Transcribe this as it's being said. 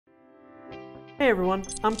Hey everyone,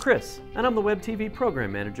 I'm Chris, and I'm the Web TV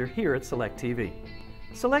Program Manager here at SelectTV.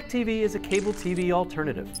 SelectTV is a cable TV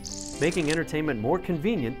alternative, making entertainment more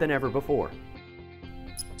convenient than ever before.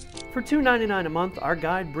 For $2.99 a month, our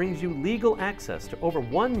guide brings you legal access to over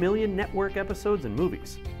 1 million network episodes and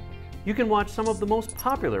movies. You can watch some of the most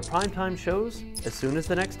popular primetime shows as soon as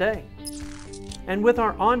the next day. And with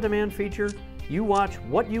our on-demand feature, you watch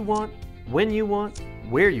what you want, when you want,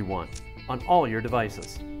 where you want, on all your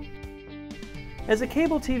devices. As a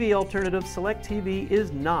cable TV alternative, SelectTV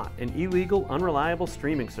is not an illegal, unreliable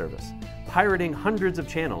streaming service, pirating hundreds of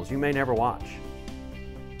channels you may never watch.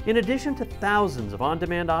 In addition to thousands of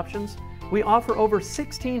on-demand options, we offer over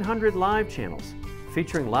 1,600 live channels,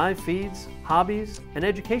 featuring live feeds, hobbies, and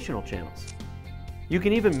educational channels. You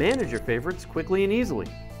can even manage your favorites quickly and easily.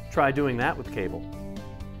 Try doing that with cable.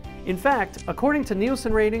 In fact, according to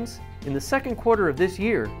Nielsen ratings, in the second quarter of this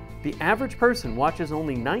year, the average person watches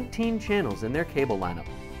only 19 channels in their cable lineup.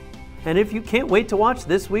 And if you can't wait to watch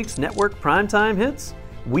this week's network primetime hits,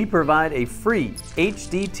 we provide a free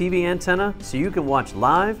HD TV antenna so you can watch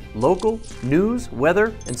live, local, news,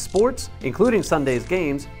 weather, and sports, including Sunday's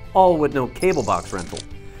games, all with no cable box rental.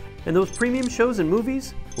 And those premium shows and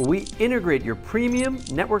movies, we integrate your premium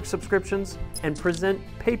network subscriptions and present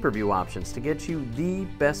pay-per-view options to get you the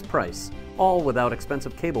best price, all without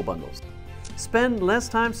expensive cable bundles. Spend less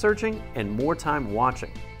time searching and more time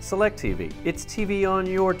watching. SelectTV, it's TV on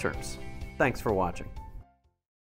your terms. Thanks for watching.